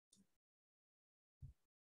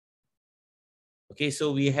Okay,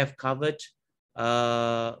 so we have covered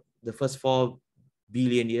the first 4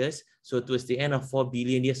 billion years. So towards the end of 4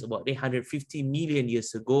 billion years, about 850 million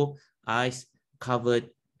years ago, ice covered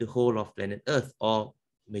the whole of planet Earth, or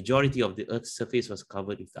majority of the Earth's surface was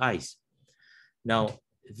covered with ice. Now,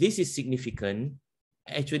 this is significant,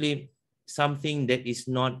 actually something that is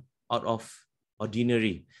not out of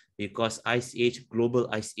ordinary, because ice age, global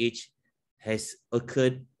ice age, has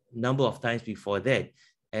occurred a number of times before that,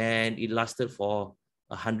 and it lasted for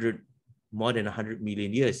more than 100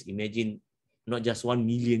 million years. Imagine, not just 1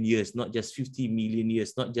 million years, not just 50 million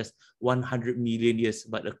years, not just 100 million years,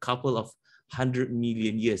 but a couple of 100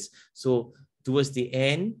 million years. So towards the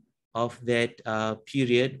end of that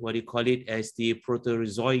period, what you call it as the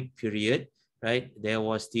Proterozoic period, right? There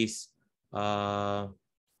was this Earth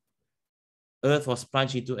was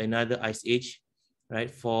plunged into another ice age, right?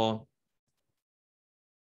 For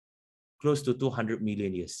close to 200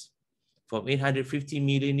 million years. From 850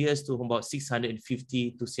 million years to about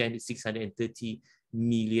 650 to 630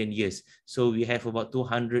 million years. So we have about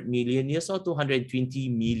 200 million years or 220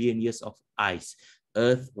 million years of ice.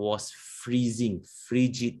 Earth was freezing,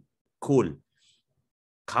 frigid, cold,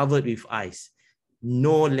 covered with ice.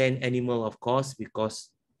 No land animal, of course,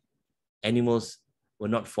 because animals were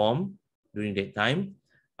not formed during that time.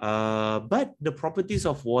 But the properties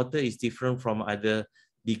of water is different from other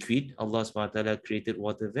liquid. Allah subhanahu wa ta'ala created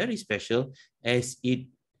water very special. As the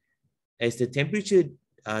temperature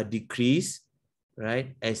decrease,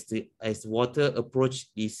 right, as water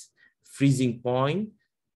approach this freezing point,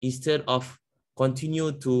 instead of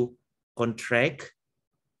continue to contract,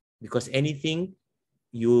 because anything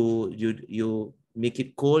you make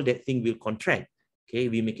it cold, that thing will contract. Okay,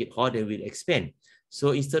 we make it hot and will expand.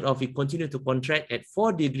 So instead of it continue to contract at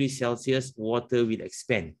 4 degrees Celsius, water will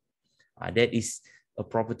expand. That is a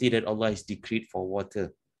property that Allah has decreed for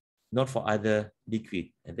water, not for other liquid.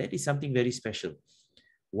 And that is something very special.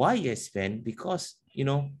 Why expand? Because, you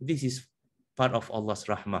know, this is part of Allah's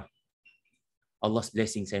rahmah, Allah's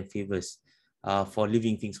blessings and favors for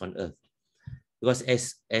living things on earth. Because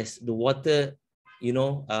as the water, you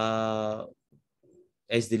know,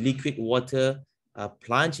 as the liquid water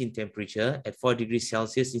plunge in temperature at 4 degrees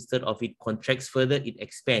Celsius, instead of it contracts further, it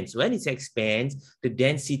expands. When it expands, the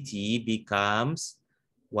density becomes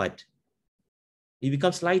what? It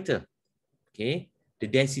becomes lighter. Okay, the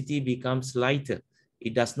density becomes lighter.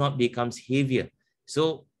 It does not become heavier.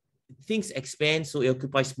 So things expand, so it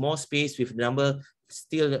occupies more space with number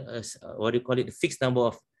still what do you call it? A fixed number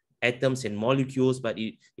of atoms and molecules, but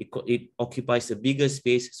it occupies a bigger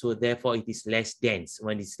space, so therefore it is less dense.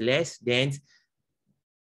 When it's less dense,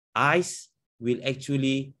 ice will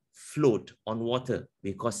actually float on water,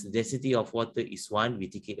 because the density of water is 1, we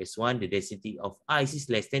take it as 1, the density of ice is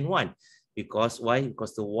less than 1. Because why?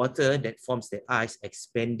 Because the water that forms the ice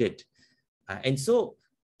expanded. And so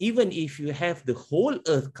even if you have the whole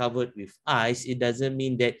earth covered with ice, it doesn't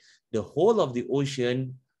mean that the whole of the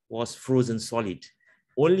ocean was frozen solid.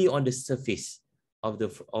 Only on the surface of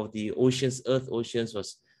the oceans, earth oceans,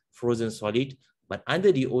 was frozen solid. But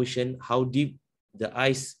under the ocean, how deep the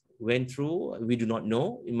ice went through, we do not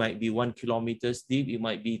know. It might be 1 kilometer deep, it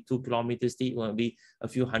might be 2 kilometers deep, it might be a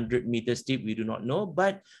few hundred meters deep, we do not know.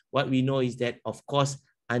 But what we know is that, of course,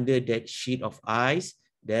 under that sheet of ice,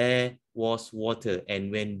 there was water.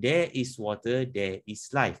 And when there is water, there is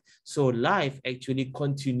life. So life actually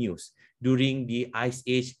continues during the ice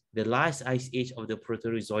age, the last ice age of the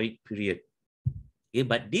Proterozoic period. Okay,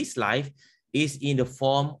 but this life is in the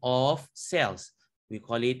form of cells. We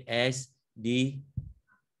call it as the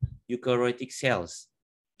eukaryotic cells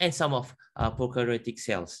and some of prokaryotic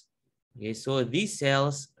cells. Okay, so these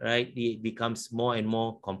cells, right, it becomes more and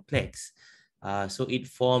more complex. So it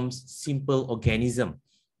forms simple organism.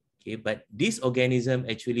 Okay, but this organism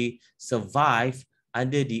actually survived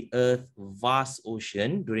under the Earth's vast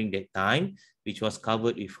ocean during that time, which was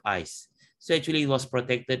covered with ice. So actually it was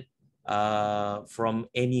protected from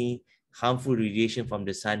any harmful radiation from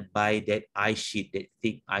the sun by that ice sheet, that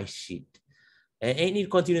thick ice sheet. And it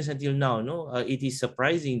continues until now. No, it is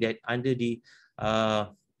surprising that under the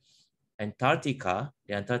Antarctica,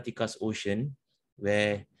 the Antarctica's ocean,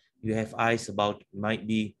 where you have ice about might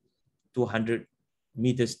be 200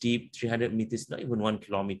 meters deep, 300 meters, not even 1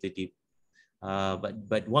 kilometer deep.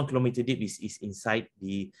 But 1 kilometer deep is inside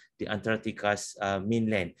the Antarctica's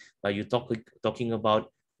mainland. But you're talking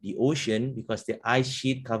about the ocean, because the ice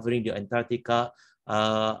sheet covering the Antarctica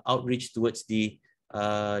outreach towards the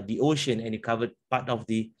ocean, and it covers part of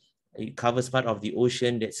the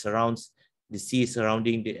ocean that surrounds the sea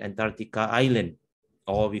surrounding the Antarctica island,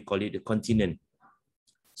 or we call it the continent.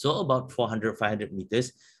 So about 400, 500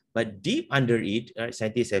 meters. But deep under it,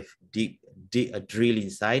 scientists have a drill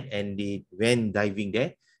inside, and they went diving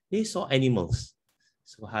there. They saw animals,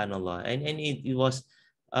 subhanallah, and it was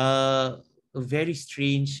very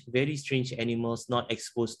strange animals, not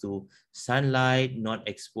exposed to sunlight, not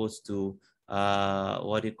exposed to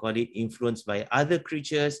what do you call it, influenced by other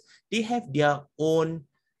creatures. They have their own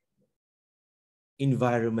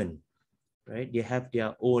environment, right? They have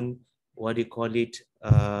their own, what do you call it,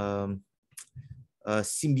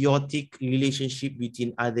 symbiotic relationship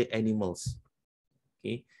between other animals.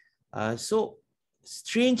 Okay, so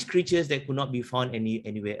strange creatures that could not be found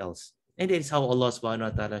anywhere else. And that is how Allah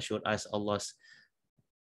subhanahu wa ta'ala showed us Allah's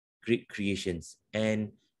great creations,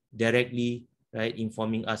 and directly, right,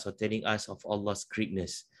 informing us or telling us of Allah's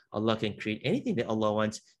greatness. Allah can create anything that Allah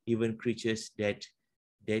wants, even creatures that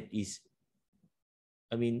is,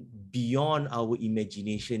 I mean, beyond our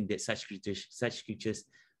imagination, that such creatures,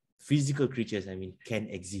 physical creatures, I mean, can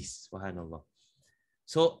exist. Subhanallah.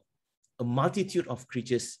 So a multitude of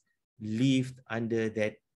creatures lived under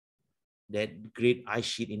that great ice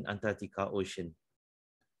sheet in Antarctica Ocean.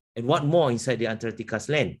 And what more inside the Antarctica's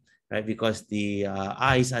land, right? Because the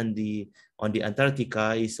ice on the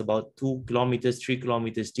Antarctica is about 2 kilometers, 3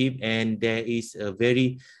 kilometers deep, and there is a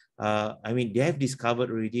very, I mean, they have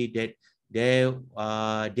discovered already that there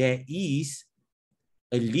is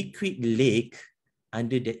a liquid lake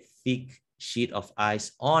under that thick sheet of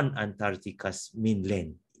ice on Antarctica's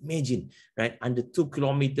mainland. Imagine, right? Under 2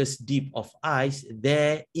 kilometers deep of ice,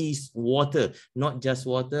 there is water. Not just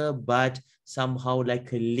water, but somehow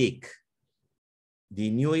like a lake. They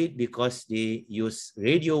knew it because they use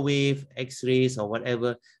radio wave, X-rays, or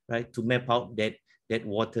whatever, right, to map out that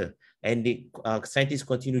water. And the scientists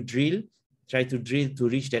continue try to drill to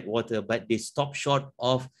reach that water, but they stop short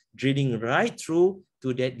of drilling right through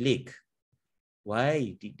to that lake.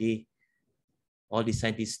 Why did all the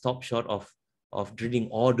scientists stop short of drilling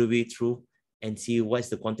all the way through and see what's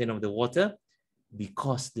the content of the water?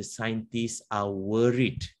 Because the scientists are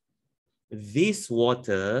worried this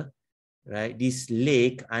water, right, this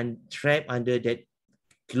lake, and trapped under that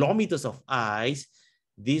kilometers of ice,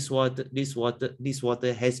 this water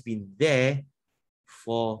has been there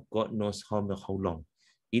for God knows how long.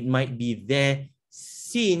 It might be there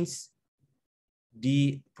since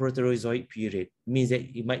the Proterozoic period. Means that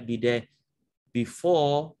it might be there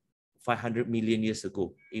before 500 million years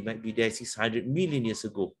ago. It might be there 600 million years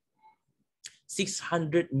ago.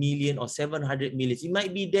 600 million or 700 million. It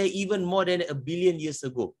might be there even more than 1 billion years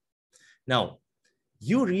ago. Now,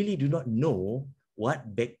 you really do not know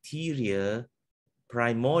what bacteria,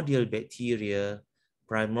 primordial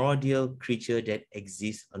creature that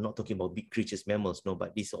exists. I'm not talking about big creatures, mammals, no,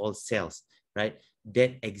 but these are all cells, right,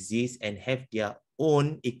 that exist and have their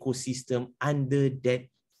own ecosystem under that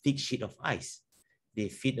thick sheet of ice. They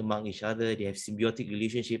feed among each other, they have symbiotic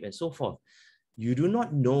relationship and so forth. You do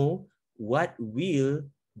not know what will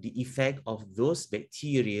the effect of those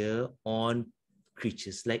bacteria on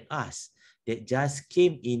creatures like us that just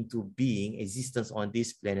came into being, existence on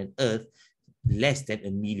this planet Earth less than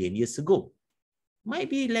 1 million years ago. Might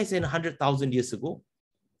be less than 100,000 years ago,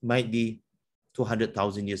 might be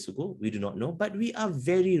 200,000 years ago, we do not know, but we are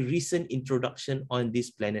very recent introduction on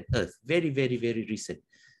this planet Earth, very, very, very recent.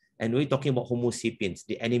 And we're talking about Homo sapiens,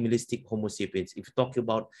 the animalistic Homo sapiens. If you talk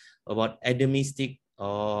about Adamic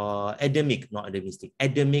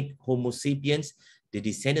Homo sapiens, the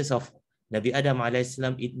descendants of Nabi Adam alayhi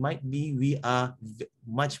salam, it might be we are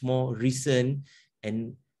much more recent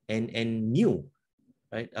and new,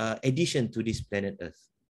 right, addition to this planet Earth.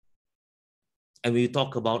 And when you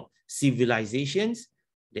talk about civilizations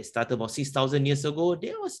that started about 6,000 years ago,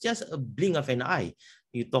 there was just a blink of an eye.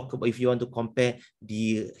 You talk about, if you want to compare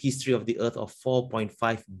the history of the Earth of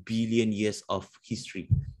 4.5 billion years of history.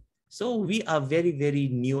 So we are very, very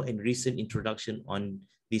new and recent introduction on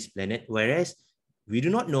this planet, whereas we do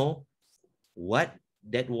not know what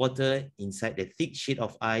that water inside the thick sheet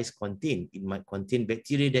of ice contain. It might contain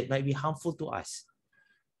bacteria that might be harmful to us.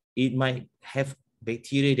 It might have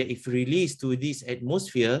bacteria that if released to this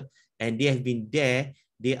atmosphere and they have been there,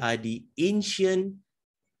 they are the ancient,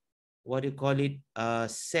 what do you call it,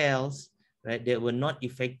 cells, right, that were not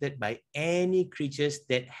affected by any creatures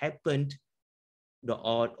that happened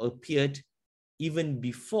or appeared even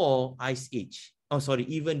before Ice Age. Oh, sorry,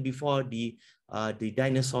 even before the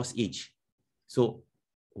dinosaurs age. So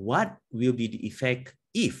what will be the effect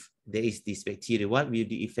if there is this bacteria? What will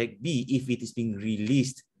the effect be if it is being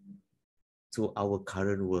released to our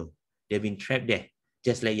current world? They've been trapped there.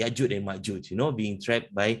 just like Ya'juj and Ma'juj, you know, being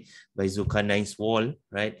trapped by Zulkarnain's wall,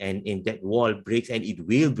 right? And in that wall breaks, and it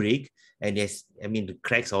will break. And there's, I mean, the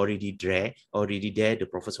cracks are already there. The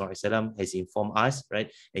Prophet ﷺ has informed us,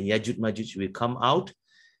 right? And Ya'juj Ma'juj will come out,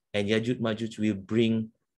 and Ya'juj Ma'juj will bring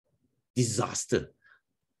disaster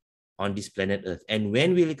on this planet Earth. And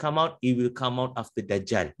when will it come out? It will come out after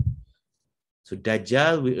Dajjal. So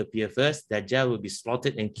Dajjal will appear first. Dajjal will be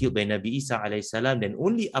slaughtered and killed by Nabi Isa alayhi salam. Then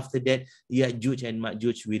only after that, Ya'juj and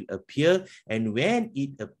Ma'juj will appear. And when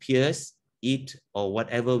it appears, it or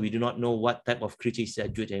whatever, we do not know what type of creature is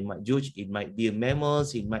Ya'juj and Ma'juj. It might be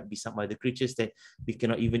mammals, it might be some other creatures that we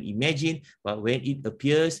cannot even imagine. But when it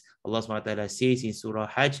appears, Allah SWT says in Surah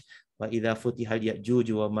Hajj, وَإِذَا فُتِحَ الْيَأْجُوجُ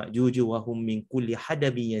وَمَأْجُوجُ وَهُمْ مِنْ كُلِّ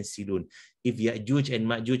حَدَبٍ يَنْسِلُونَ. If Ya'juj and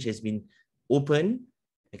Ma'juj has been opened,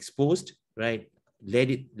 exposed, right,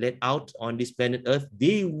 let out on this planet Earth,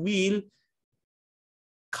 they will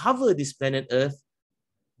cover this planet Earth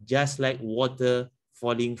just like water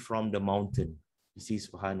falling from the mountain. You see,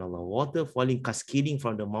 subhanAllah, water falling, cascading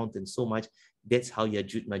from the mountain so much. That's how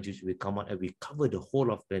Ya'juj Ma'juj will come out and will cover the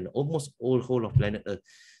whole of planet, almost whole of planet Earth.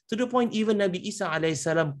 To the point even Nabi Isa alayhi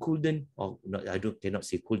salam couldn't, or not, cannot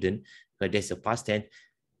say couldn't, but there's a past tense.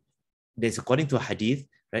 There's, according to a hadith,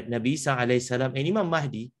 right, Nabi Isa alayhi salam and Imam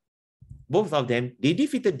Mahdi, both of them, they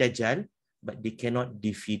defeated Dajjal, but they cannot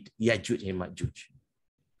defeat Ya'juj and Ma'juj.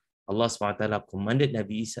 Allah SWT commanded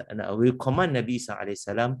Nabi Isa, and will command Nabi Isa alayhi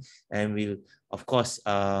salam, and will, of course,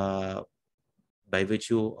 by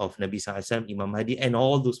virtue of Nabi Isa alayhi salam, Imam Mahdi, and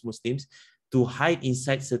all those Muslims, to hide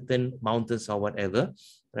inside certain mountains or whatever,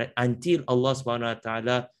 right, until Allah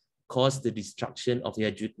SWT caused the destruction of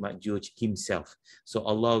Ya'juj Ma'juj himself. So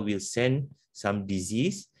Allah will send some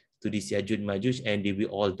disease to this Ya'juj Ma'juj, and they will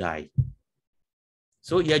all die.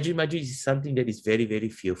 So Ya'juj Ma'juj is something that is very, very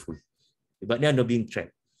fearful, but they are not being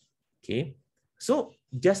trapped. Okay, so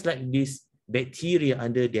just like this bacteria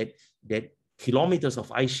under that kilometers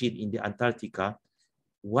of ice sheet in the Antarctica,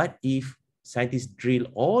 what if scientists drill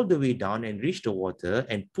all the way down and reach the water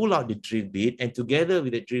and pull out the drill bit, and together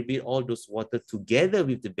with the drill bit, all those water together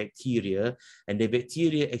with the bacteria, and the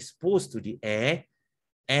bacteria exposed to the air,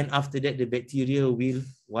 and after that the bacteria will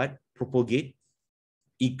what? Propagate,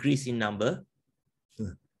 increase in number.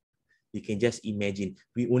 You can just imagine,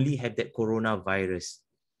 we only have that coronavirus.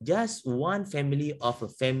 Just one family of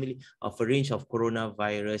a range of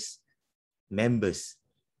coronavirus members.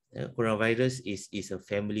 Coronavirus is a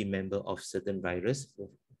family member of certain virus.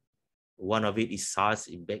 One of it is SARS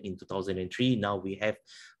back in 2003. Now we have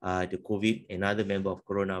the COVID, another member of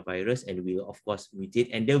coronavirus, and we will of course mutate.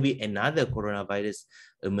 And there will be another coronavirus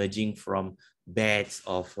emerging from bats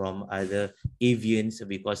or from other avians,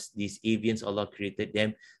 because these avians, Allah created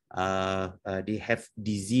them. They have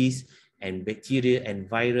disease and bacteria and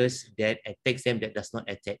virus that attacks them that does not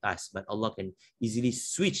attack us. But Allah can easily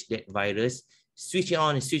switch that virus, switch it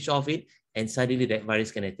on and switch off it, and suddenly that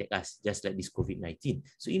virus can attack us, just like this COVID-19.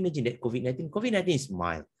 So imagine that COVID-19 is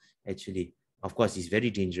mild, actually. Of course, it's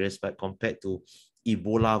very dangerous, but compared to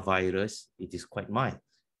Ebola virus, it is quite mild.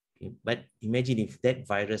 Okay? But imagine if that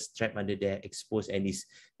virus trapped under there, exposed, and is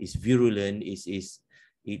virulent,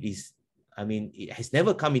 I mean, it has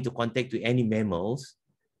never come into contact to any mammals,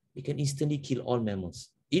 it can instantly kill all mammals.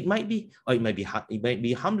 It might be, or it might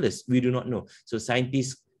be harmless. We do not know. So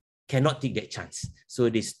scientists cannot take that chance. So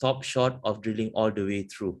they stopped short of drilling all the way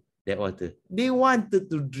through that water. They wanted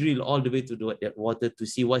to drill all the way to that water to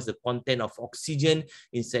see what's the content of oxygen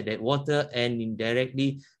inside that water, and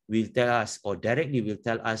indirectly will tell us, or directly will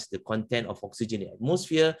tell us, the content of oxygen in the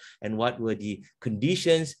atmosphere and what were the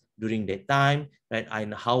conditions during that time, right?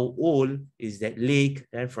 And how old is that lake?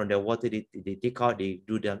 And from the water they take out, they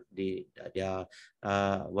do their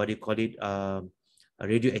what do you call it?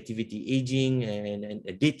 Radioactivity aging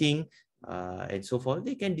and dating and so forth.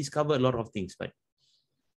 They can discover a lot of things, but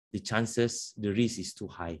the chances, the risk is too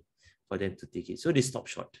high for them to take it. So they stop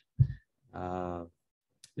short.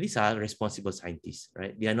 These are responsible scientists,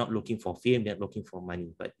 right? They are not looking for fame, they're looking for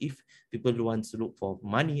money. But if people want to look for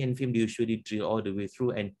money and fame, they usually drill all the way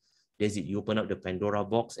through, and there's it. You open up the Pandora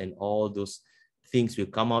box and all those things will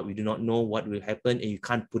come out. We do not know what will happen, and you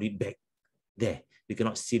can't put it back there. You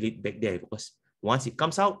cannot seal it back there, because once it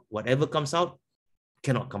comes out, whatever comes out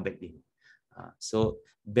cannot come back in. So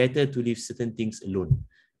better to leave certain things alone,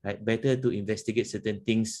 right? Better to investigate certain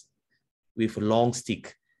things with a long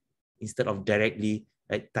stick instead of directly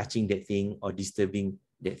touching that thing or disturbing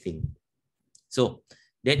that thing. So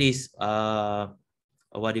that is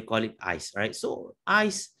what do you call it? Ice, right? So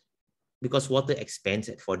ice, because water expands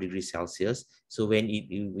at 4 degrees Celsius. So when it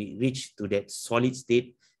reach to that solid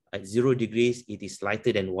state, At 0 degrees, it is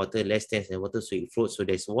lighter than water, less dense than water, so it floats. So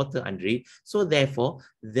there's water under it. So therefore,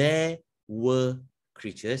 there were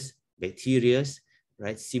creatures, bacteria,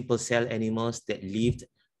 right, simple cell animals that lived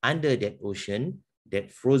under that ocean,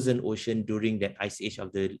 that frozen ocean during that ice age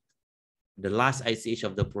of the last ice age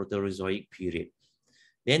of the Proterozoic period.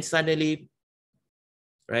 Then suddenly,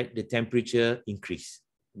 right, the temperature increased.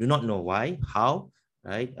 Do not know why, how,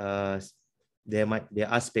 right? There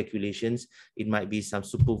are speculations. It might be some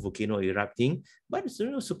super volcano erupting, but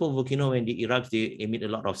super volcano, when they erupt, they emit a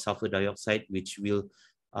lot of sulfur dioxide, which will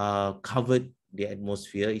cover the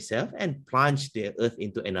atmosphere itself and plunge the Earth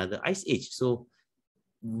into another ice age. So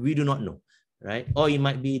we do not know, right? Or it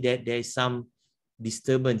might be that there is some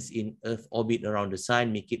disturbance in Earth orbit around the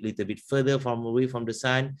sun, make it a little bit further away from the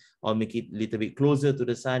sun, or make it a little bit closer to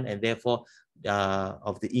the sun, and therefore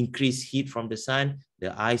of the increased heat from the sun,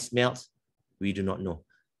 the ice melts. We do not know.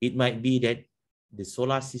 It might be that the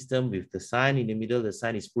solar system, with the sun in the middle, the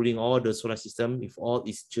sun is pulling all the solar system with all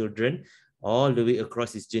its children all the way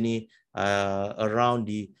across its journey around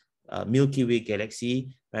the Milky Way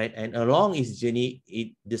galaxy, right? And along its journey,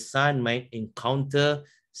 the sun might encounter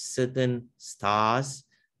certain stars,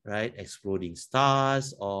 right? Exploding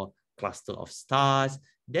stars or cluster of stars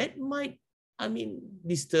that might,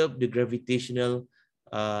 disturb the gravitational,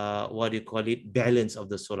 balance of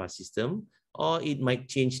the solar system, or it might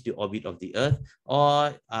change the orbit of the Earth,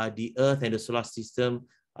 or the Earth and the solar system,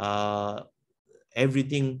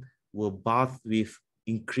 everything will bathe with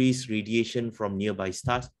increased radiation from nearby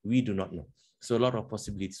stars. We do not know. So a lot of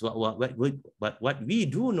possibilities. But what we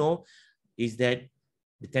do know is that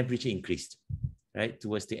the temperature increased, right,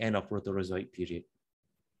 towards the end of Proterozoic period.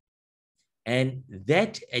 And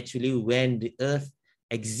that actually, when the Earth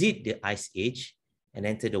exit the ice age and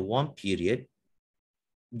enter the warm period,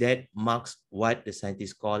 that marks what the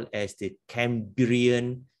scientists call as the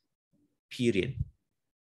Cambrian period.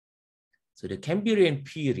 So the Cambrian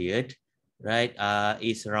period, right,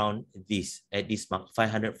 is around this, at this mark,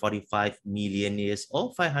 545 million years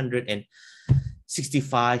or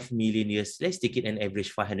 565 million years. Let's take it an average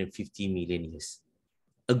 550 million years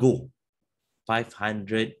ago.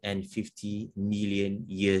 550 million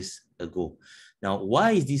years ago. Now,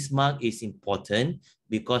 why is this mark is important?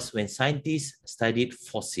 Because when scientists studied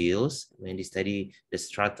fossils, when they study the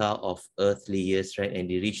strata of Earth layers, right, and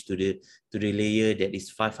they reach to the layer that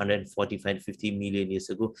is 550 million years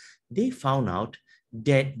ago, they found out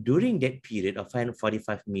that during that period of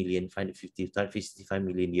 545 million, 555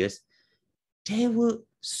 million years, there were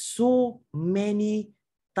so many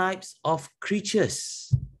types of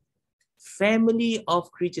creatures. Family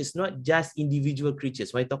of creatures, not just individual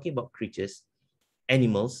creatures. When talking about creatures,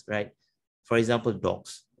 animals, right? For example,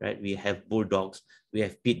 dogs, right? We have bulldogs, we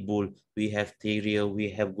have pit bull, we have terrier, we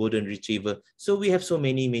have golden retriever. So we have so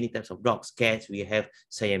many types of dogs. Cats, we have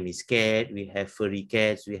Siamese cat, we have furry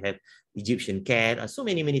cats, we have Egyptian cat, so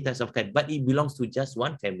many types of cat, but it belongs to just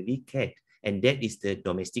one family, cat, and that is the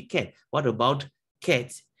domestic cat. What about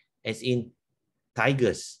cats, as in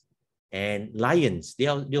tigers and lions? They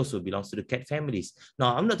also belong to the cat families.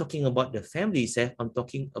 Now, I'm not talking about the family itself, I'm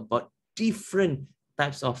talking about different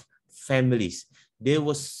types of families. There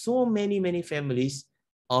were so many families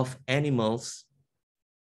of animals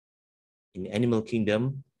in the animal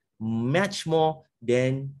kingdom, much more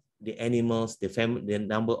than the animals, the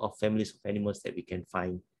number of families of animals that we can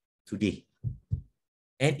find today.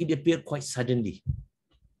 And it appeared quite suddenly.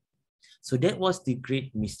 So that was the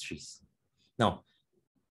great mysteries. Now,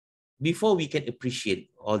 before we can appreciate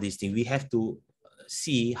all these things, we have to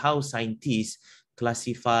see how scientists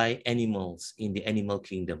classify animals in the animal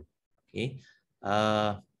kingdom. Okay,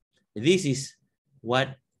 this is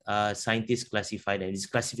what scientists classified, and this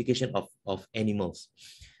classification of animals.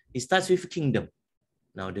 It starts with kingdom.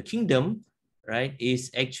 Now, the kingdom, right,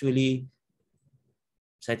 is actually,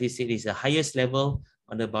 scientists say, is the highest level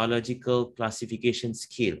on the biological classification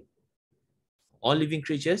scale. All living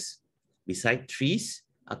creatures, besides trees,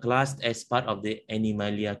 are classed as part of the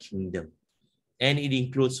Animalia kingdom. And it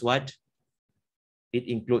includes what? It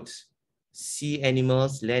includes sea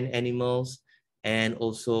animals, land animals, and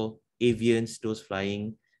also avians, those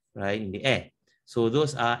flying right in the air. So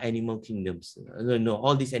those are animal kingdoms. No,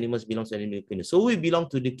 all these animals belong to animal kingdom. So we belong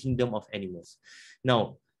to the kingdom of animals.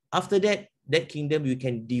 Now, after that kingdom, you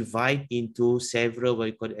can divide into several, what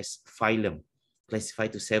you call it as phylum,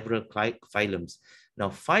 classified to several phylums. Now,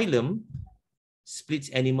 phylum splits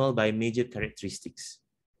animal by major characteristics.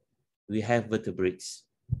 We have vertebrates,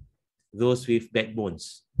 those with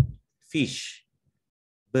backbones, fish,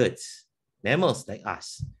 birds, mammals like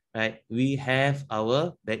us, right? We have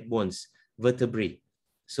our backbones, vertebrae.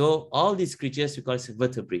 So all these creatures we call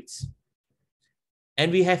vertebrates.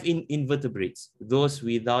 And we have invertebrates, those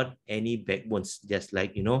without any backbones, just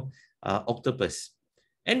like, octopus.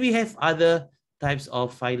 And we have other types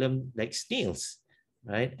of phylum like snails,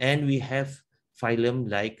 right? And we have phylum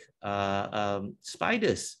like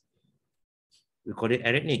spiders. We call it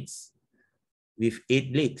arachnids with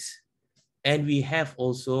 8 legs. And we have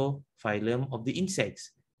also phylum of the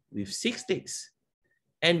insects with 6 legs.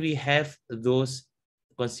 And we have those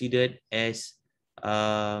considered as,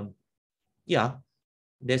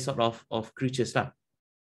 that sort of creatures.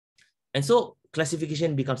 And so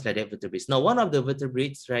classification becomes like that vertebrates. Now, one of the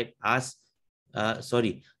vertebrates, right, one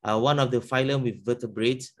of the phylum with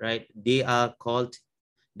vertebrates, right, they are called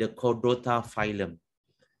the Chordata phylum,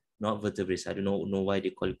 not vertebrates. I don't know why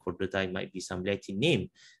they call it Chordata. It might be some Latin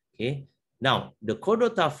name. Okay. Now, the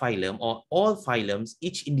Chordata phylum, or all phylums,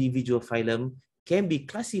 each individual phylum can be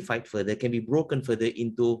classified further, can be broken further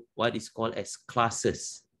into what is called as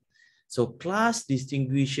classes. So class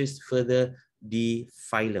distinguishes further the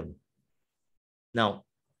phylum. Now,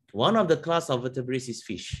 one of the class of vertebrates is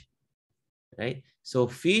fish, right? So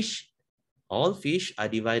all fish are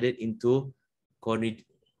divided into I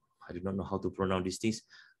do not know how to pronounce these things,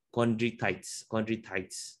 chondrichthyes,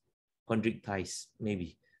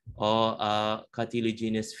 maybe, or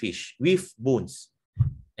cartilaginous fish with bones,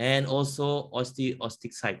 and also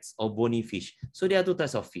osteocytes or bony fish. So there are 2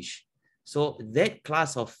 types of fish. So that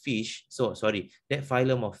class of fish, that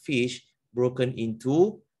phylum of fish broken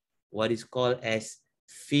into what is called as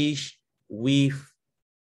fish with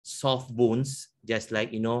soft bones, just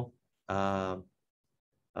like, the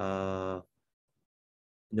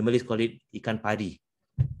Malays call it ikan pari.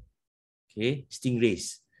 Okay,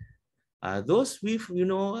 stingrays. Those with,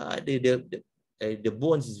 the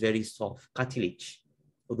bones is very soft, cartilage,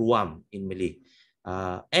 ruam in Malay.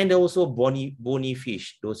 And also bony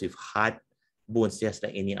fish, those with hard bones, just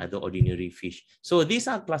like any other ordinary fish. So these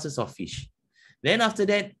are classes of fish. Then after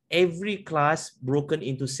that, every class broken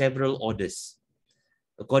into several orders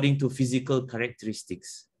according to physical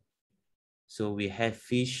characteristics. So we have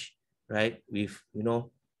fish, right, with,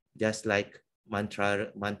 just like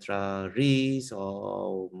manta rays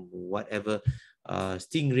or whatever,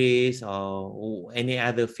 stingrays or any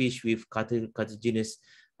other fish with cartilaginous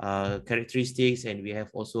characteristics. And we have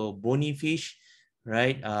also bony fish,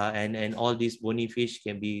 right? And all these bony fish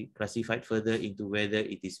can be classified further into whether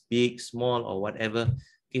it is big, small, or whatever.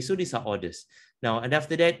 Okay, so these are orders. Now, and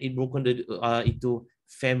after that, it broken into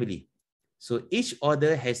family. So each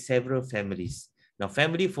order has several families. Now,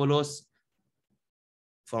 family follows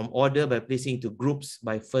from order by placing into groups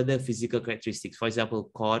by further physical characteristics. For example,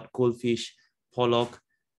 cod, goldfish, pollock,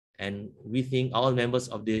 and we think all members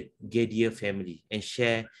of the Gediae family and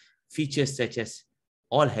share features such as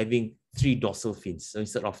all having 3 dorsal fins. So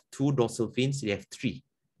instead of 2 dorsal fins, they have 3.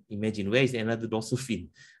 Imagine, where is another dorsal fin?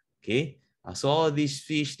 Okay, so all these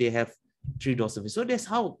fish, they have 3 dorsal fins. So that's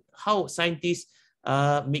how scientists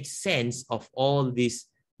make sense of all this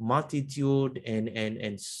multitude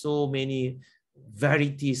and so many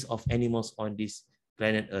varieties of animals on this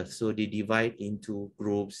planet Earth. So they divide into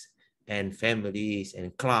groups and families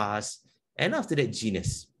and class, and after that,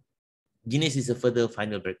 genus. Genus is a further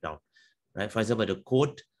final breakdown, right? For example, the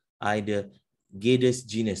cod are the Gedus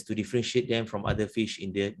genus to differentiate them from other fish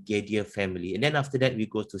in the Gediae family. And then after that, we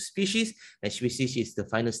go to species, and species is the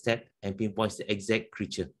final step and pinpoints the exact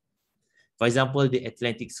creature. For example, the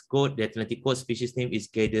Atlantic cod species name is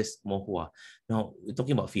Gedus mohua. Now, we're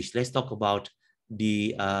talking about fish. Let's talk about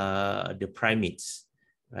the primates,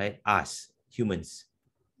 right? Us, humans.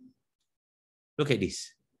 Look at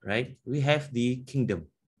this, right? We have the kingdom.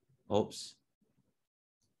 Oops.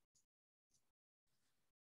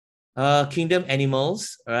 Kingdom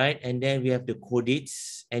animals, right? And then we have the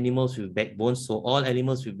chordates, animals with backbones. So all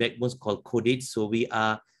animals with backbones called chordates. So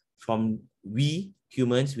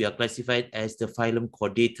humans, we are classified as the phylum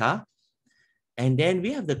Chordata. And then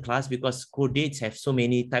we have the class because chordates have so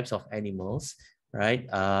many types of animals, right?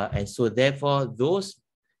 And so therefore, those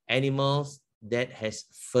animals that has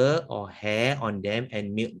fur or hair on them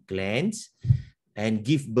and milk glands and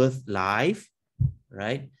give birth live,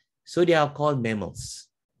 right? So they are called mammals.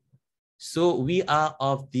 So we are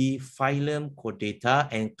of the phylum Chordata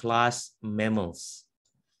and class mammals.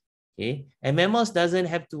 Okay, and mammals doesn't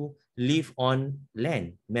have to live on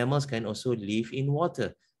land. Mammals can also live in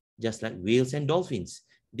water, just like whales and dolphins.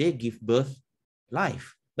 They give birth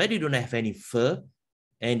live, but they don't have any fur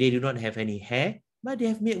and they do not have any hair, but they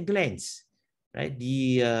have milk glands, right?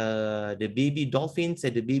 The baby dolphins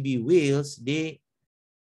and the baby whales, they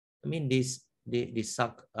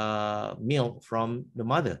suck milk from the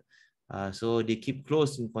mother. So they keep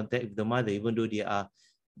close in contact with the mother, even though they are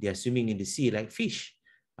swimming in the sea like fish.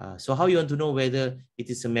 So how you want to know whether it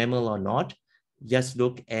is a mammal or not? Just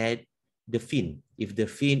look at the fin. If the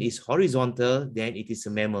fin is horizontal, then it is a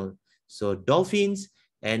mammal. So dolphins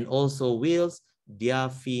and also whales, their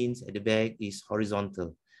fins at the back is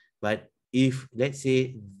horizontal. But if, let's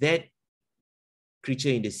say, that creature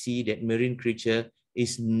in the sea, that marine creature,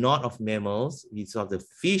 is not of mammals, it's of the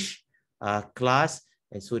fish class,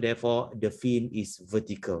 and so therefore the fin is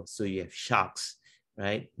vertical. So you have sharks,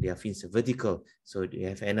 right? Their fins are vertical. So you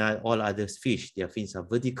have all other fish, their fins are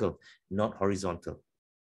vertical, not horizontal.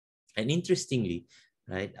 And interestingly,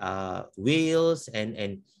 right, whales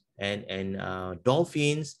and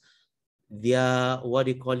dolphins, their, what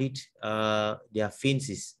do you call it, their fins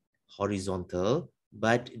is horizontal,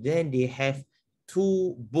 but then they have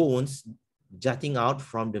two bones jutting out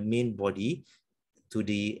from the main body to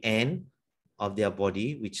the end of their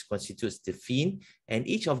body, which constitutes the fin, and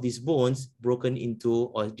each of these bones broken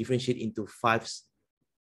into or differentiate into 5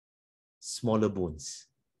 smaller bones.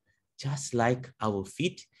 Just like our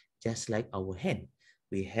feet, just like our hand.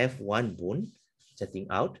 We have one bone jutting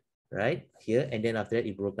out, right, here, and then after that,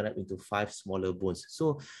 it broken up into 5 smaller bones.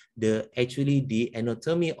 So actually the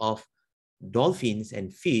anatomy of dolphins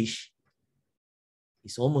and fish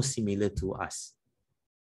is almost similar to us,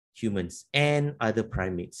 humans and other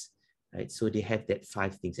primates, right? So they have that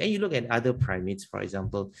 5 things. And you look at other primates, for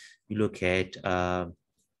example, you look at, you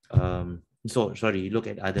look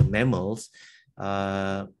at other mammals,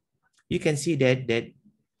 you can see that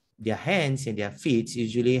their hands and their feet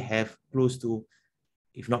usually have close to,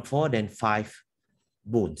 if not 4, then 5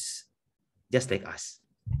 bones, just like us.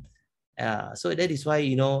 So that is why,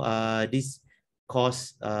 you know, this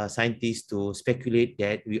caused scientists to speculate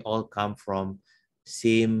that we all come from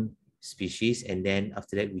same species, and then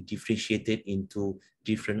after that we differentiated into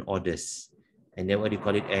different orders, and then what do you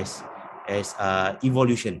call it as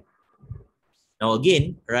evolution. Now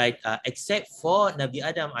again, right, except for Nabi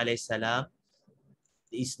Adam alayhi salam,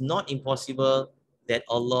 it's not impossible that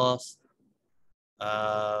Allah's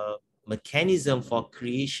mechanism for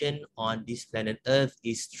creation on this planet Earth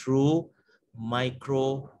is through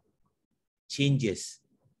micro changes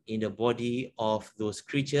in the body of those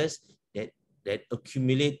creatures that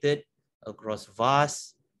accumulated across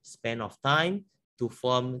vast span of time to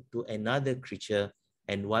form to another creature,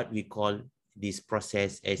 and what we call this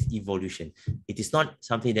process as evolution. It is not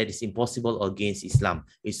something that is impossible against Islam.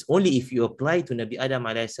 It's only if you apply to Nabi Adam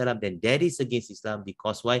alayhi salam, then that is against Islam.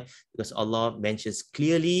 Because why? Because Allah mentions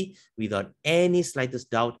clearly, without any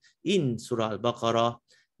slightest doubt, in Surah Al-Baqarah,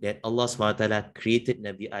 that Allah SWT created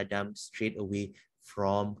Nabi Adam straight away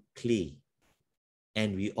from clay.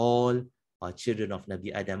 And we all are children of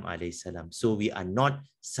Nabi Adam alayhi salam. So we are not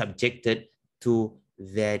subjected to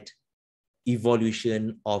that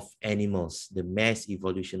evolution of animals, the mass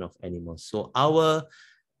evolution of animals. So our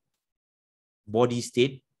body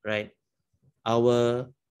state, right, our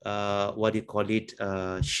what do you call it,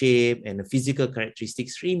 shape and the physical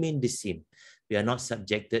characteristics remain the same. We are not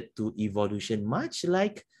subjected to evolution, much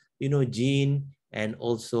like, you know, jinn and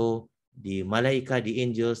also the malaika, the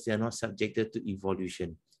angels, they are not subjected to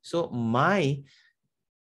evolution. So my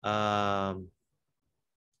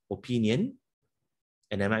opinion,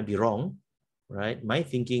 and I might be wrong, right? My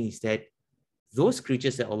thinking is that those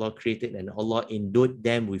creatures that Allah created and Allah endowed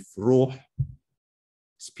them with ruh,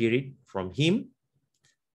 spirit from Him,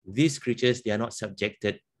 these creatures, they are not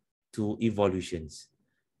subjected to evolutions.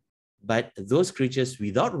 But those creatures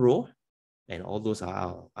without ruh, and all those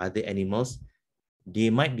are other animals, they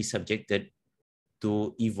might be subjected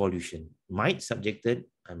to evolution. Might subjected,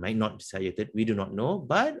 and might not be subjected, we do not know.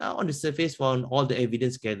 But on the surface, from all the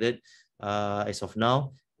evidence gathered as of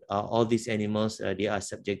now, all these animals, they are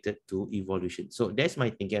subjected to evolution. So that's my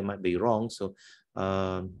thinking. I might be wrong. So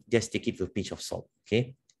just take it with a pinch of salt,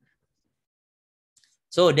 okay?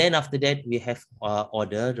 So then after that, we have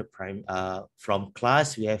order, the prime, from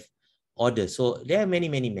class, we have order. So there are many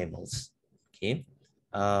mammals, okay?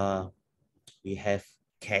 We have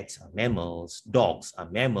cats are mammals, dogs are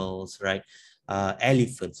mammals, right?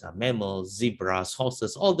 Elephants are mammals, zebras,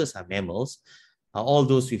 horses, all those are mammals. All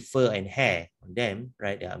those with fur and hair on them,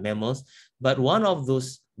 right? They are mammals. But one of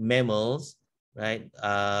those mammals, right?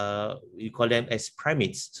 We call them as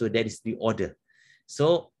primates. So that is the order.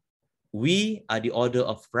 So we are the order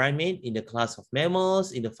of primate in the class of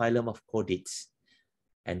mammals in the phylum of chordates.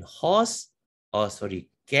 And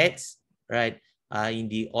cats, right, are in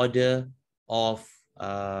the order of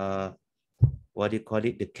what do you call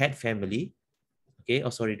it? The cat family. Okay,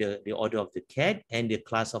 the order of the cat and the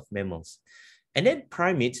class of mammals. And then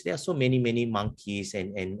primates, there are so many monkeys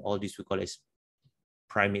and all this we call as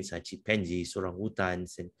primates, chimpanzees,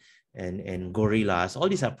 orangutans, and gorillas. All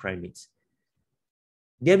these are primates.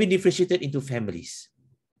 They have been differentiated into families.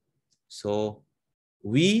 So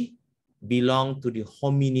we belong to the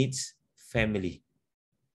hominids family.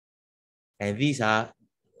 And these are,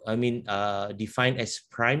 defined as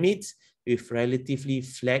primates with relatively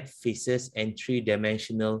flat faces and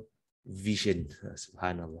three-dimensional vision.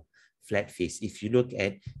 Subhanallah. Flat face. If you look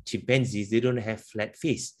at chimpanzees, they don't have flat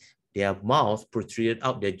face. Their mouth protruded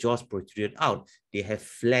out, their jaws protruded out. They have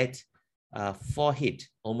flat forehead,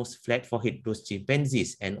 almost flat forehead, those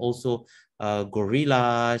chimpanzees. And also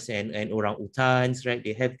gorillas and orangutans, right?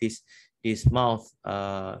 They have this mouth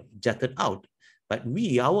jutted out. But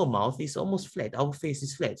our mouth is almost flat. Our face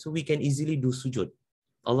is flat. So we can easily do sujud.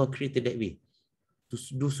 Allah created that way. To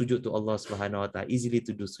do sujud to Allah subhanahu wa ta'ala. Easily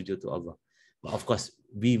to do sujud to Allah. But of course,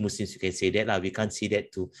 we Muslims, you can say that. We can't say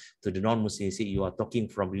that to the non-Muslims. Say you are talking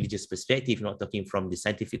from religious perspective, not talking from the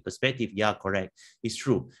scientific perspective. Yeah, correct. It's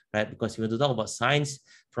true, right? Because if you want to talk about science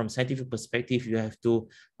from scientific perspective, you have to,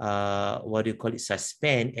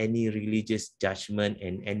 suspend any religious judgment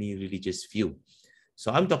and any religious view.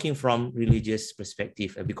 So I'm talking from religious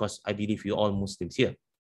perspective because I believe you're all Muslims here.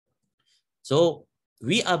 So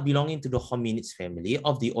we are belonging to the hominids family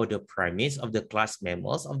of the order primates of the class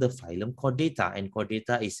mammals of the phylum Chordata, and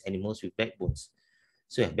Chordata is animals with backbones.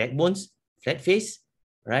 So we have backbones, flat face,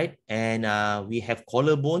 right? And we have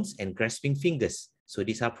collarbones and grasping fingers. So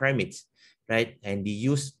these are primates, right? And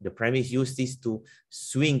the primates use this to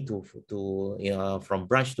swing from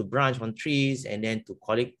branch to branch on trees, and then to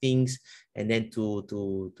collect things, and then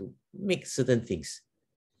to make certain things.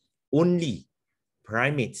 Only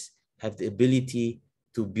primates have the ability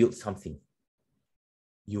to build something.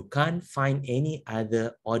 You can't find any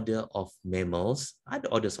other order of mammals, other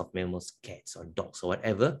orders of mammals, cats or dogs or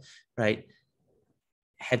whatever, right,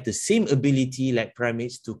 have the same ability like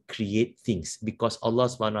primates to create things, because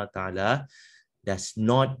Allah subhanahu wa ta'ala does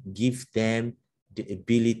not give them the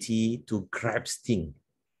ability to grasp things,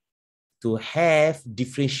 to have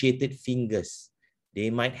differentiated fingers. They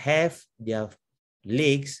might have their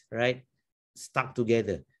legs, right, stuck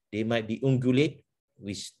together. They might be ungulate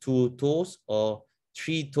with 2 toes or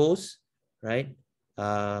 3 toes, right?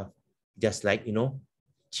 Just like,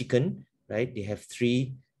 chicken, right? They have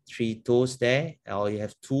three toes there, or you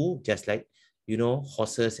have 2, just like,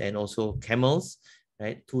 horses and also camels,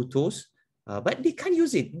 right? 2 toes. But they can't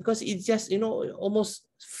use it because it's just, almost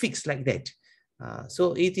fixed like that.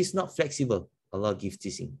 So it is not flexible. Allah gives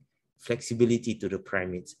this flexibility to the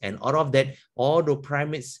primates. And out of that, all the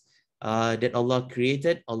primates that Allah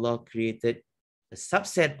created a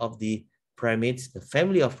subset of the primates, the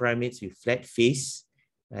family of primates with flat face,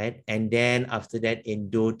 right? And then after that,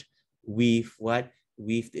 endowed with what?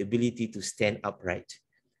 With the ability to stand upright.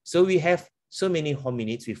 So we have so many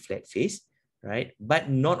hominids with flat face, right? But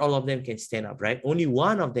not all of them can stand upright. Only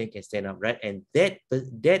one of them can stand upright, and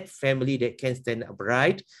that family that can stand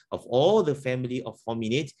upright of all the family of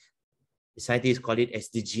hominids, the scientists call it as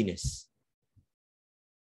the genus.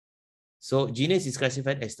 So genus is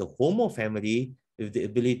classified as the Homo family with the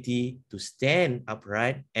ability to stand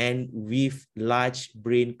upright and with large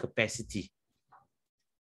brain capacity.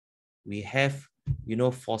 We have,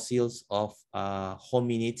 fossils of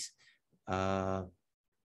hominids, flat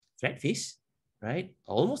face, right?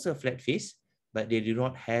 Almost a flat face, but they do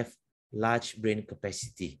not have large brain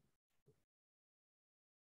capacity.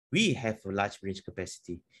 We have a large brain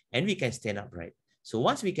capacity and we can stand upright. So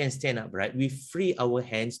once we can stand upright, we free our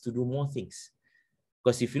hands to do more things.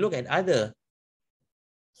 Because if you look at other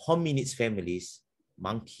hominids families,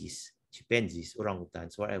 monkeys, chimpanzees,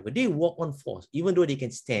 orangutans, whatever, they walk on 4, even though they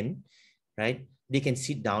can stand, right? They can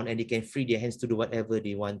sit down and they can free their hands to do whatever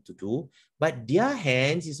they want to do. But their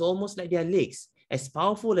hands is almost like their legs, as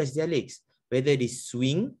powerful as their legs. Whether they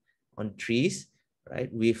swing on trees,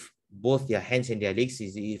 right, with both their hands and their legs,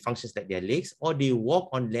 it functions like their legs, or they walk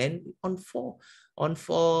on land on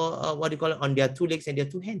their 2 legs and their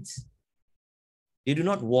 2 hands. They do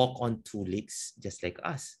not walk on 2 legs just like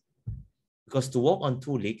us. Because to walk on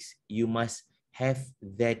 2 legs, you must have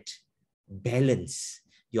that balance.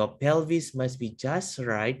 Your pelvis must be just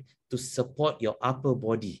right to support your upper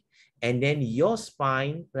body. And then your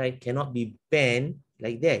spine, right, cannot be bent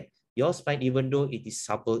like that. Your spine, even though it is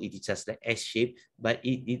supple, it is just like S-shape, but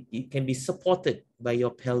it can be supported by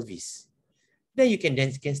your pelvis. Then you can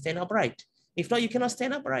stand upright. If not, you cannot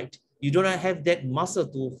stand upright. You do not have that muscle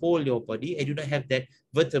to hold your body, and you don't have that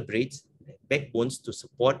vertebrates, backbones to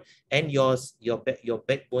support, and your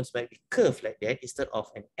backbones might be curved like that instead of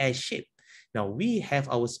an S shape. Now we have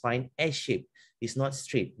our spine S shape. is not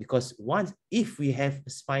straight, because once, if we have a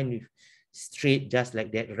spine with straight, just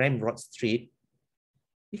like that, ramrod straight,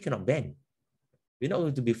 we cannot bend. We're not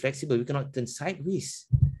going to be flexible. We cannot turn sideways.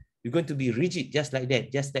 You're going to be rigid just like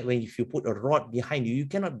that. Just like when if you put a rod behind you, you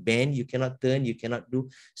cannot bend, you cannot turn, you cannot do.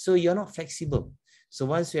 So you're not flexible. So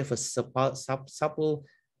once you have a supple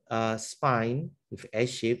spine with S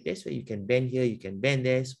shape, that's why you can bend here, you can bend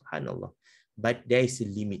there, subhanAllah. But there is a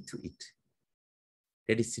limit to it.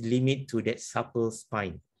 There is a limit to that supple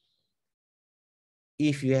spine.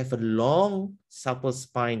 If you have a long, supple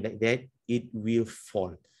spine like that, it will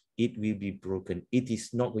fall. It will be broken. It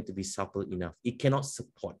is not going to be supple enough. It cannot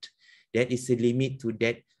support. There is a limit to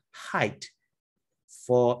that height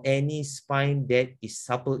for any spine that is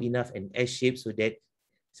supple enough and S-shaped so that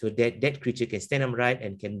creature can stand upright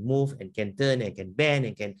and can move and can turn and can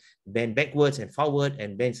bend backwards and forward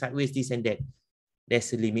and bend sideways, this and that.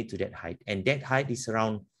 There's a limit to that height. And that height is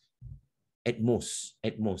around, at most,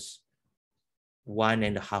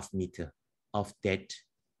 1.5 meters of that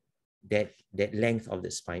length of the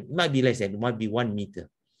spine. It might be less than, it might be 1 meter.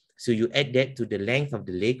 So you add that to the length of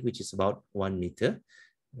the leg, which is about 1 meter,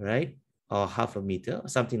 right? Or 0.5 meter, or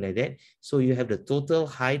something like that. So you have the total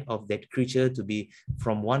height of that creature to be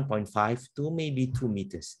from 1.5 to maybe 2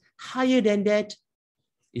 meters. Higher than that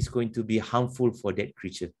is going to be harmful for that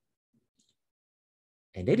creature.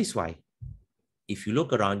 And that is why, if you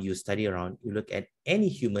look around, you study around, you look at any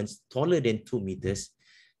humans taller than 2 meters,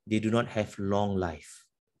 they do not have long life.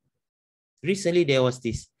 Recently, there was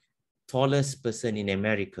this tallest person in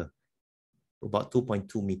America, about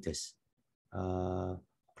 2.2 meters,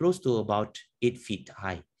 close to about 8 feet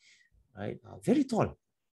high, right? Very tall,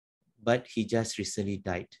 but he just recently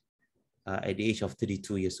died at the age of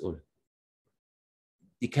 32 years old.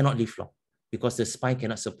 He cannot live long because the spine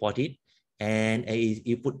cannot support it, and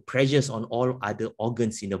it put pressures on all other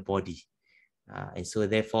organs in the body. And so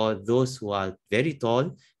therefore, those who are very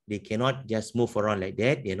tall, they cannot just move around like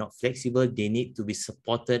that. They're not flexible. They need to be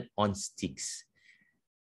supported on sticks.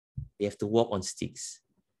 They have to walk on sticks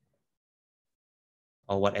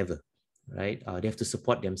or whatever, right? They have to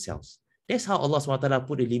support themselves. That's how Allah SWT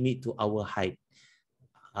put a limit to our height,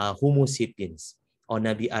 Homo sapiens, or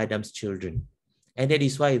Nabi Adam's children. And that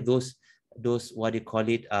is why those what they call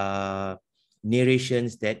it,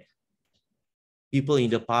 narrations that people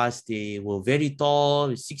in the past, they were very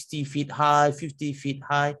tall, 60 feet high, 50 feet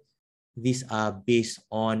high. These are based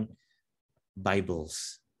on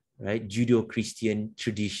Bibles, right? Judeo-Christian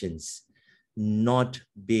traditions, not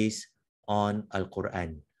based on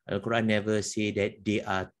Al-Quran. Al-Quran never say that they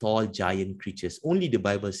are tall giant creatures. Only the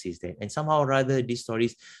Bible says that. And somehow or rather, these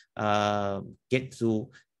stories get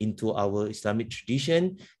into our Islamic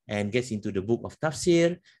tradition and gets into the book of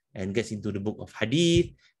Tafsir and gets into the book of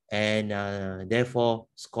Hadith. And therefore,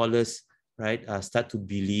 scholars, right, start to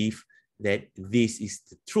believe that this is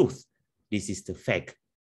the truth. This is the fact.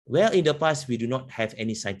 Well, in the past, we do not have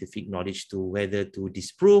any scientific knowledge to whether to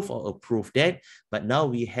disprove or approve that. But now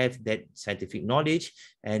we have that scientific knowledge,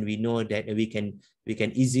 and we know that we can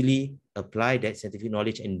easily apply that scientific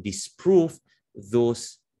knowledge and disprove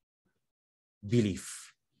those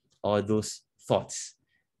beliefs or those thoughts.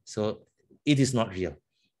 So it is not real.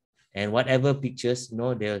 And whatever pictures,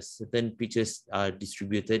 there are certain pictures are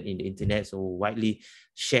distributed in the internet, so widely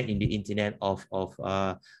shared in the internet of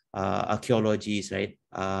archaeologists, right?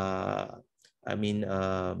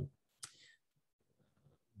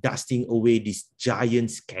 Dusting away these giant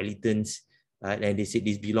skeletons, and they said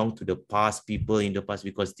this belonged to the past, people in the past,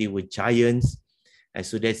 because they were giants. And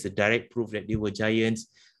so that's the direct proof that they were giants.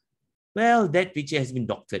 Well, that picture has been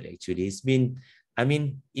doctored, actually. It's been,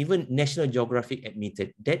 even National Geographic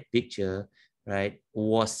admitted that picture, right,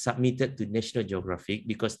 was submitted to National Geographic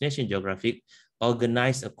because National Geographic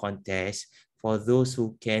organized a contest for those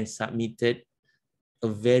who can submit a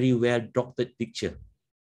very well doctored picture,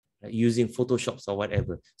 right, using Photoshops or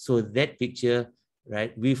whatever. So that picture,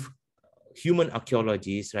 right, with human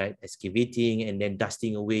archaeologists, right, excavating and then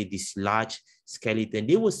dusting away this large skeleton,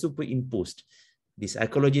 they were superimposed. This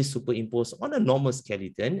archaeologist superimposed on a normal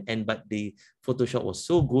skeleton, but the Photoshop was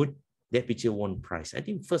so good that picture won prize. I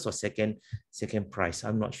think first or second prize,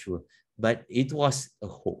 I'm not sure. But it was a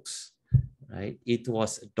hoax, right? It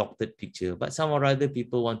was a doctored picture. But some or other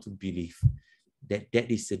people want to believe that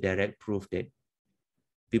that is the direct proof that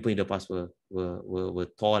people in the past were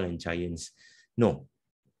tall and giants. No,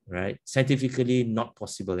 right? Scientifically, not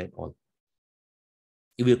possible at all.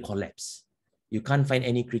 It will collapse. You can't find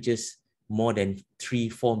any creatures more than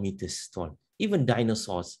 3-4 meters tall. Even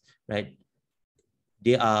dinosaurs, right?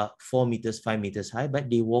 They are 4 meters, 5 meters high, but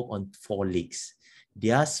they walk on 4 legs.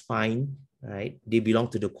 Their spine right? They belong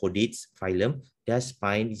to the chordates phylum. Their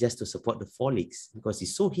spine is just to support the forelegs because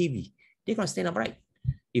it's so heavy. They can't stand upright.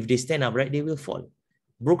 If they stand upright, they will fall,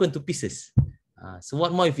 broken to pieces. So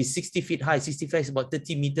what more if it's 60 feet high? 65 is about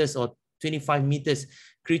 30 meters or 25 meters.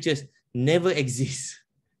 Creatures never exist.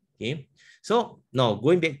 Okay. So now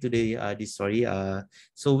going back to the this story.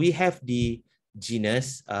 So we have the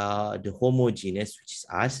genus, the Homo genus, which is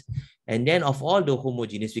us. And then of all the Homo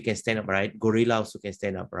genus, we can stand upright. Gorilla also can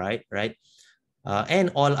stand upright, right? And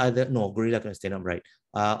all other, no, gorilla can stand upright.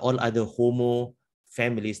 All other Homo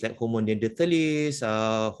families like Homo neanderthalis,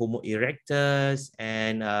 Homo erectus,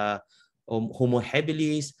 and Homo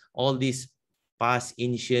habilis, all these past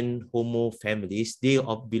ancient Homo families, they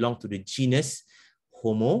belong to the genus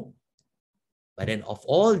Homo. But then of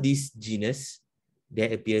all these genus,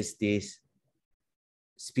 there appears this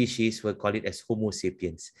species, we'll call it as Homo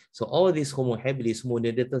sapiens. So all these Homo habilis, Homo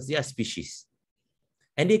neanderthals, they are species.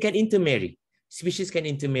 And they can intermarry. Species can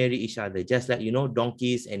intermarry each other, just like, you know,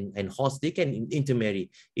 donkeys and horse, they can intermarry,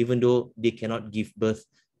 even though they cannot give birth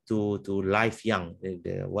to live young.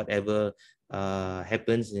 Whatever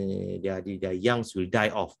happens, their youngs will die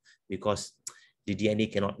off because the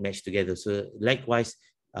DNA cannot match together. So likewise,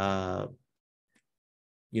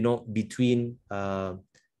 you know, between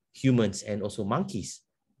humans and also monkeys,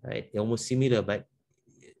 right? They're almost similar, but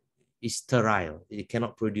it's sterile. It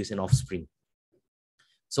cannot produce an offspring.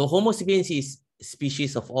 So Homo sapiens is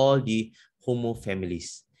species of all the Homo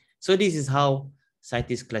families. So this is how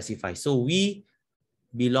scientists classify. So we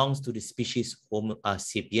belongs to the species Homo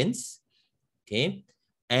sapiens, okay?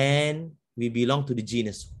 And we belong to the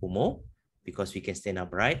genus Homo because we can stand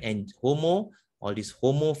upright. And Homo, all these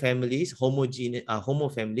Homo families, Homo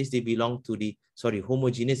families, they belong to the, Homo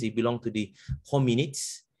genus, they belong to the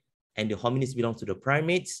hominids. And the hominids belong to the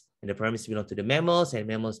primates. And the primates belong to the mammals. And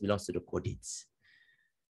mammals belong to the chordates.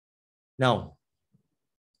 Now,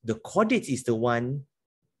 the chordates is the one,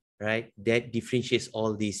 right, that differentiates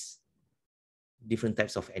all these different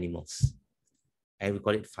types of animals. And we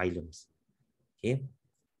call it phylums. Okay.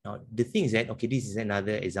 Now, the thing is that, okay, this is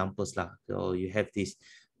another examples lah. So you have this,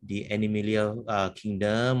 the Animalia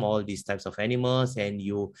kingdom, all these types of animals, and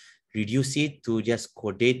you reduce it to just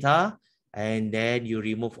chordata, and then you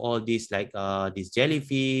remove all these like these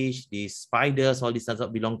jellyfish, these spiders, all these things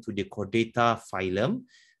that belong to the chordata phylum.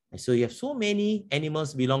 And so you have so many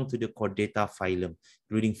animals belong to the chordata phylum,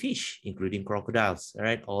 including fish, including crocodiles,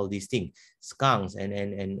 right? All these things, skunks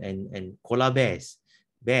and koala bears,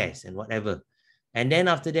 and whatever. And then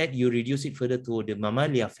after that, you reduce it further to the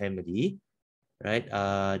Mammalia family, right?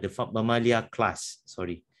 The Mammalia class,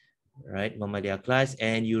 right? Mammalia class,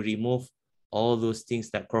 and you remove all those things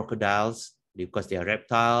like crocodiles because they are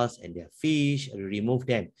reptiles and they are fish, and you remove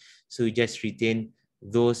them. So you just retain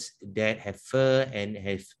those that have fur and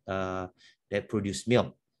have that produce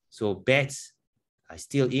milk. So bats are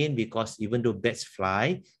still in because even though bats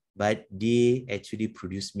fly, but they actually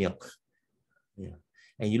produce milk. Yeah.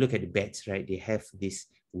 And you look at the bats, right? They have these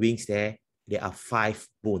wings there. There are 5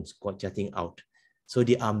 bones jutting out. So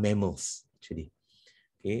they are mammals, actually.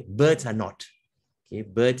 Okay, birds are not. Okay,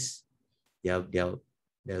 birds,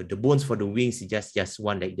 the bones for the wings is just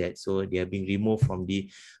one like that. So they are being removed from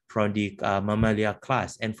the Mammalia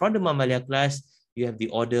class. And from the Mammalia class, you have the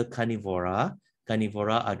order Carnivora.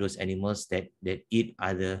 Carnivora are those animals that eat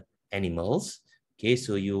other animals. Okay,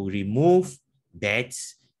 so you remove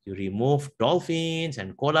bats, you remove dolphins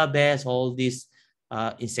and koala bears, all these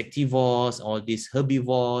insectivores, all these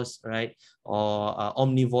herbivores, right? Or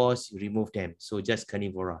omnivores, you remove them. So just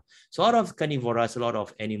carnivora. So out of carnivoras, a lot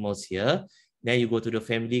of animals here. Then you go to the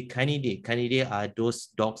family Canidae. Canidae are those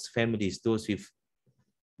dogs families, those with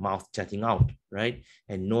mouth jutting out, right?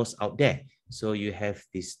 And nose out there. So you have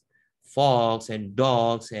this fox and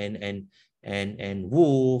dogs and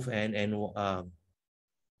wolf and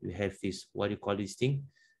you have this, what do you call this thing?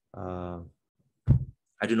 I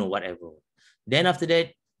don't know, whatever. Then after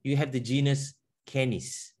that, you have the genus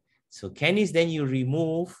Canis. So Canis, then you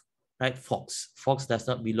remove, right, fox. Fox does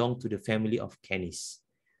not belong to the family of Canis.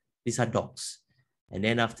 These are dogs. And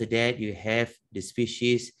then after that, you have the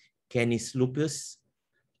species Canis lupus,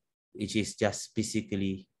 which is just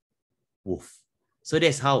basically wolf. So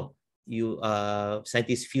that's how you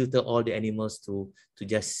scientists filter all the animals to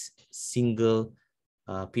just single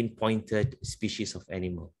pinpointed species of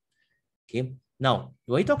animal. Okay. Now,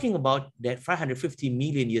 when we're talking about that 550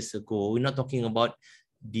 million years ago, we're not talking about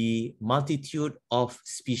the multitude of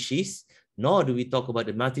species, nor do we talk about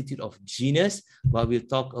the multitude of genus, but we'll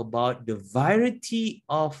talk about the variety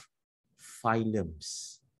of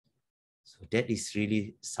phylums. So that is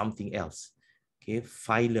really something else. Okay,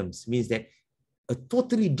 phylums means that a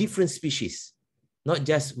totally different species, not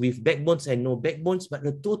just with backbones and no backbones, but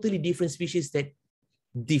a totally different species that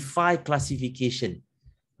defy classification.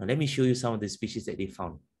 Now, let me show you some of the species that they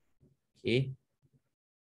found. Okay.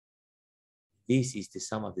 This is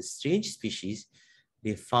some of the strange species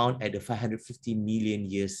they found at the 550 million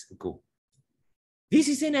years ago. This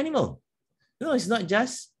is an animal. No, it's not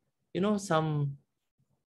just, some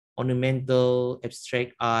ornamental,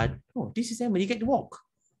 abstract art. No, this is an animal. You get to walk.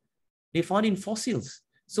 They found in fossils.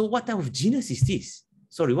 So what type of genus is this?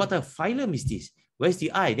 Sorry, what type of phylum is this? Where's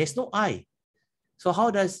the eye? There's no eye. So how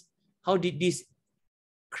did this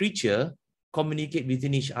creature communicate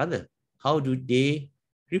within each other? How do they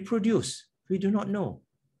reproduce? We do not know.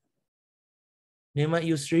 They might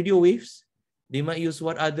use radio waves. They might use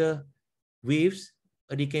what other waves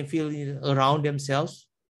they can feel around themselves.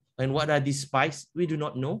 And what are these spikes? We do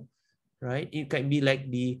not know, right? It can be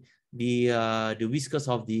like the whiskers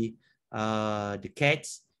of the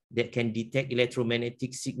cats that can detect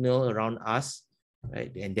electromagnetic signal around us,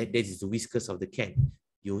 right? And that is the whiskers of the cat.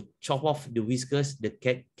 You chop off the whiskers, the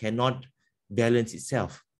cat cannot balance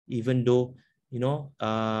itself, even though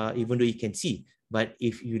it can see. But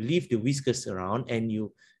if you leave the whiskers around and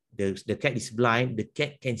the cat is blind, the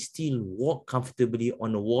cat can still walk comfortably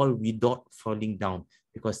on a wall without falling down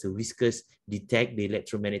because the whiskers detect the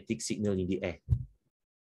electromagnetic signal in the air.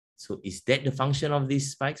 So is that the function of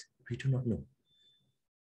these spikes? We do not know.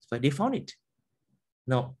 But they found it.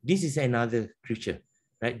 Now, this is another creature,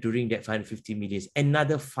 right? During that 550 million,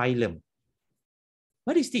 another phylum.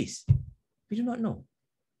 What is this? We do not know.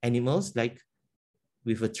 Animals like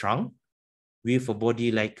with a trunk, with a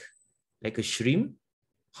body like a shrimp.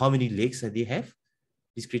 How many legs do they have?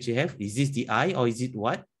 This creature have? Is this the eye or is it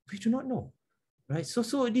what? We do not know, right? So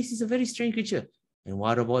this is a very strange creature. And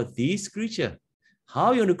what about this creature?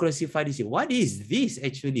 How you want to classify this? What is this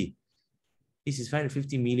actually? This is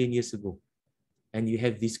 550 million years ago. And you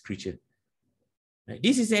have this creature. Right?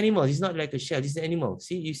 This is an animal. It's not like a shell. This is an animal.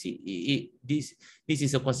 See, you see, this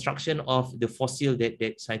is a construction of the fossil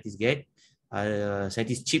that scientists get.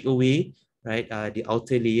 Scientists chip away, right, the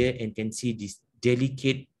outer layer and can see these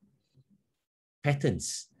delicate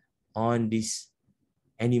patterns on this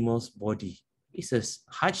animal's body. It's a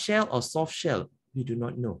hard shell or soft shell. We do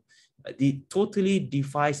not know. It totally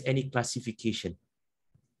defies any classification.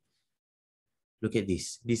 Look at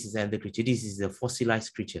this. This is another creature. This is a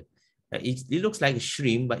fossilized creature. It looks like a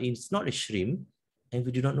shrimp, but it's not a shrimp, and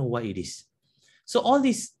we do not know what it is. So all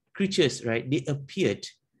these creatures, right, they appeared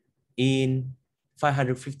in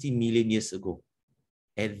 550 million years ago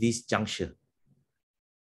at this juncture.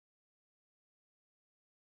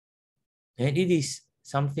 And it is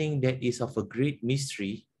something that is of a great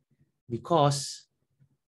mystery because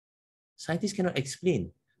scientists cannot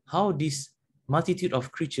explain how this multitude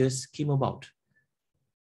of creatures came about.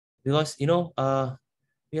 Because,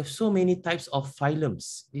 we have so many types of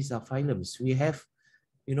phylums. These are phylums. We have,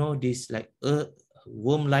 this like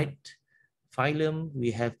worm-like phylum.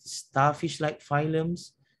 We have starfish-like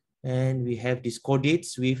phylums. And we have these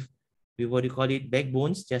chordates with what do you call it,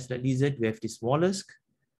 backbones, just like lizard. We have this mollusk.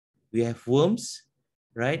 We have worms,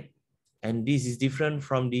 right? And this is different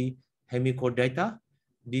from the hemichordata.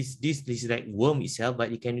 This is like worm itself,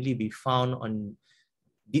 but it can really be found on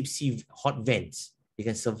deep sea hot vents. They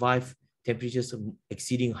can survive temperatures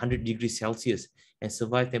exceeding 100 degrees Celsius and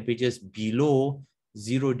survive temperatures below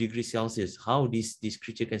 0 degrees Celsius. How this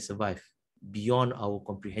creature can survive beyond our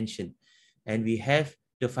comprehension. And we have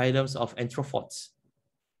the phylums of arthropods,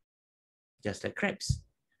 just like crabs.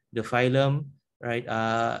 The phylum, right,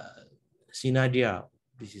 Cnidaria.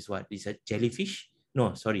 This is what? This is a jellyfish?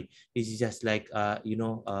 No, sorry. This is just like,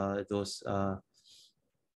 those, I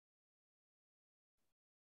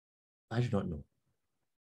do not know.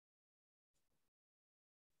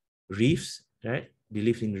 Reefs, right? They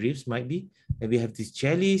live in reefs, might be. And we have these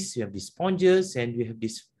jellies, we have these sponges, and we have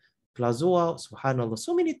this plazoa, subhanAllah.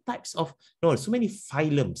 So many types of, so many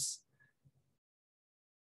phylums.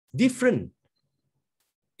 Different.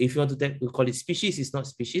 If you want to call it species, it's not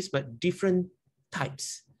species, but different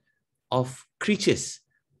types of creatures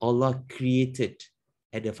Allah created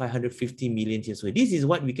at the 550 million years ago. This is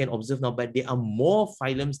what we can observe now, but there are more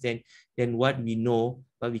phylums than what we know,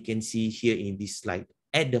 what we can see here in this slide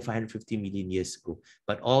at the 550 million years ago.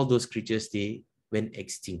 But all those creatures, they went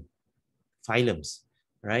extinct. Phylums,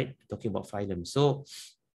 right? Talking about phylums. So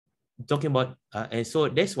talking about, and so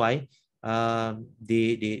that's why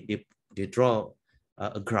they draw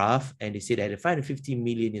a graph and they say that at 550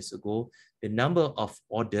 million years ago, the number of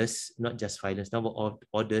orders, not just phylums, number of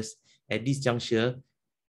orders at this juncture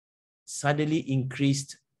suddenly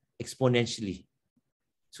increased exponentially.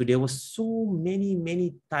 So there were so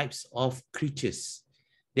many types of creatures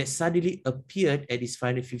that suddenly appeared at this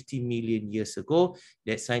 550 million years ago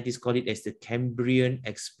that scientists call it as the Cambrian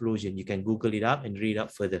explosion. You can Google it up and read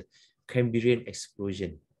up further. Cambrian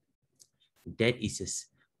explosion. That is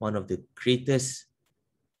one of the greatest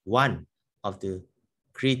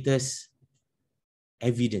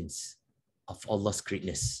evidence of Allah's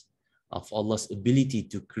greatness, of Allah's ability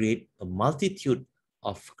to create a multitude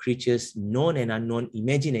of creatures known and unknown,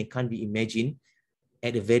 imagined and can't be imagined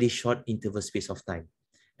at a very short interval space of time.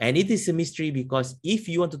 And it is a mystery because if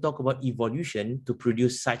you want to talk about evolution to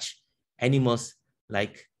produce such animals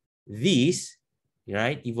like these,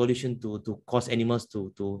 right? Evolution to cause animals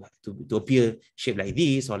to appear shaped like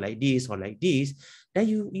this or like this or like this, then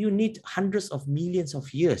you need hundreds of millions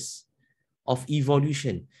of years of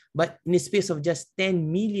evolution. But in the space of just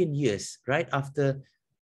 10 million years, right after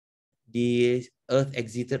the Earth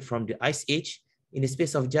exited from the Ice Age, in the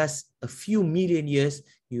space of just a few million years,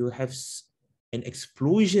 you have an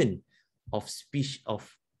explosion of species,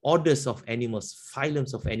 of orders of animals,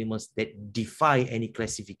 phylums of animals that defy any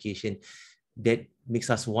classification, that makes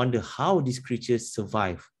us wonder how these creatures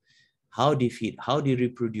survive, how they feed, how they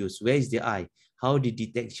reproduce, where is their eye, how they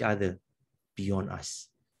detect each other beyond us.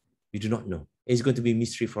 We do not know. It's going to be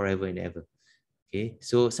mystery forever and ever. Okay,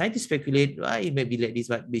 so scientists speculate it may be like this,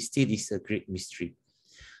 but still is a great mystery.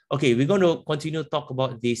 Okay, we're going to continue to talk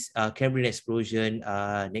about this Cambrian explosion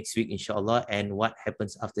next week, inshallah, and what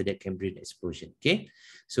happens after that Cambrian explosion. Okay,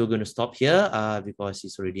 so we're going to stop here because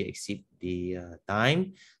it's already exceed the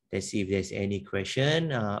time. Let's see if there's any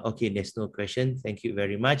question. Okay, there's no question. Thank you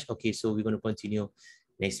very much. Okay, so we're going to continue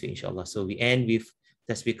next week, inshallah. So we end with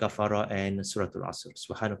Tasbih Kafara and Suratul Asr.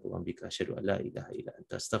 Subhanakallah bika asyhadu an la ilaha illa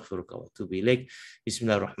anta astaghfiruka wa atubu ilaik.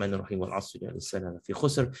 Bismillahirrahmanirrahim. Wal 'asri innal insana lafi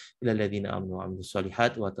khusr illa alladhina amanu wa 'amilus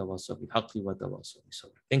solihat wa tawassaw bil haqqi wa tawassaw bis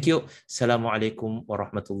sabr. Thank you. Assalamualaikum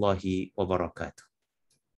warahmatullahi wabarakatuh.